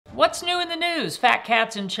What's new in the news? Fat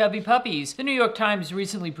cats and chubby puppies. The New York Times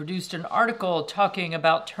recently produced an article talking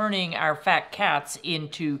about turning our fat cats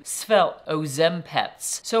into Svelte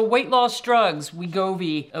Ozempets. So weight loss drugs,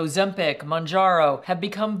 Wegovy, Ozempic, Mounjaro, have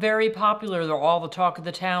become very popular. They're all the talk of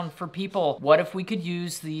the town for people. What if we could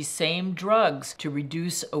use these same drugs to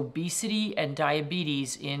reduce obesity and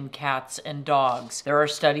diabetes in cats and dogs? There are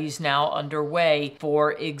studies now underway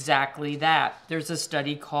for exactly that. There's a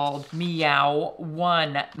study called Meow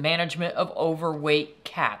 1. Management of overweight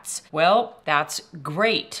cats. Well, that's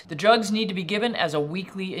great. The drugs need to be given as a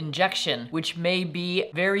weekly injection, which may be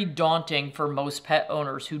very daunting for most pet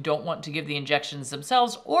owners who don't want to give the injections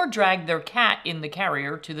themselves or drag their cat in the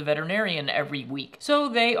carrier to the veterinarian every week. So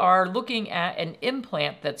they are looking at an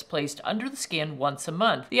implant that's placed under the skin once a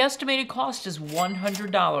month. The estimated cost is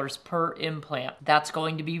 $100 per implant. That's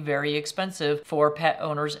going to be very expensive for pet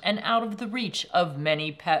owners and out of the reach of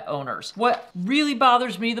many pet owners. What really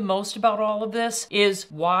bothers me the most about all of this is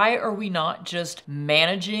why are we not just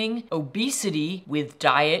managing obesity with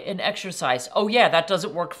diet and exercise? Oh yeah, that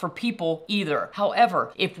doesn't work for people either.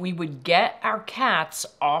 However, if we would get our cats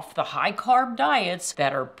off the high carb diets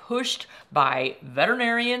that are pushed by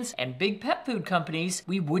veterinarians and big pet food companies,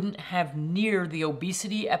 we wouldn't have near the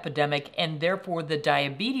obesity epidemic and therefore the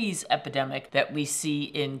diabetes epidemic that we see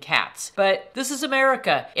in cats. But this is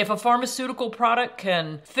America. If a pharmaceutical product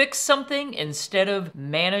can fix something instead of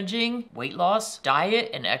managing weight loss,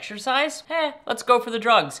 diet, and exercise, let's go for the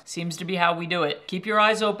drugs. Seems to be how we do it. Keep your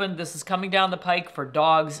eyes open. This is coming down the pike for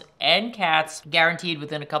dogs and cats. Guaranteed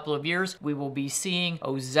within a couple of years, we will be seeing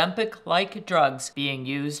Ozempic-like drugs being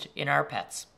used in our pets.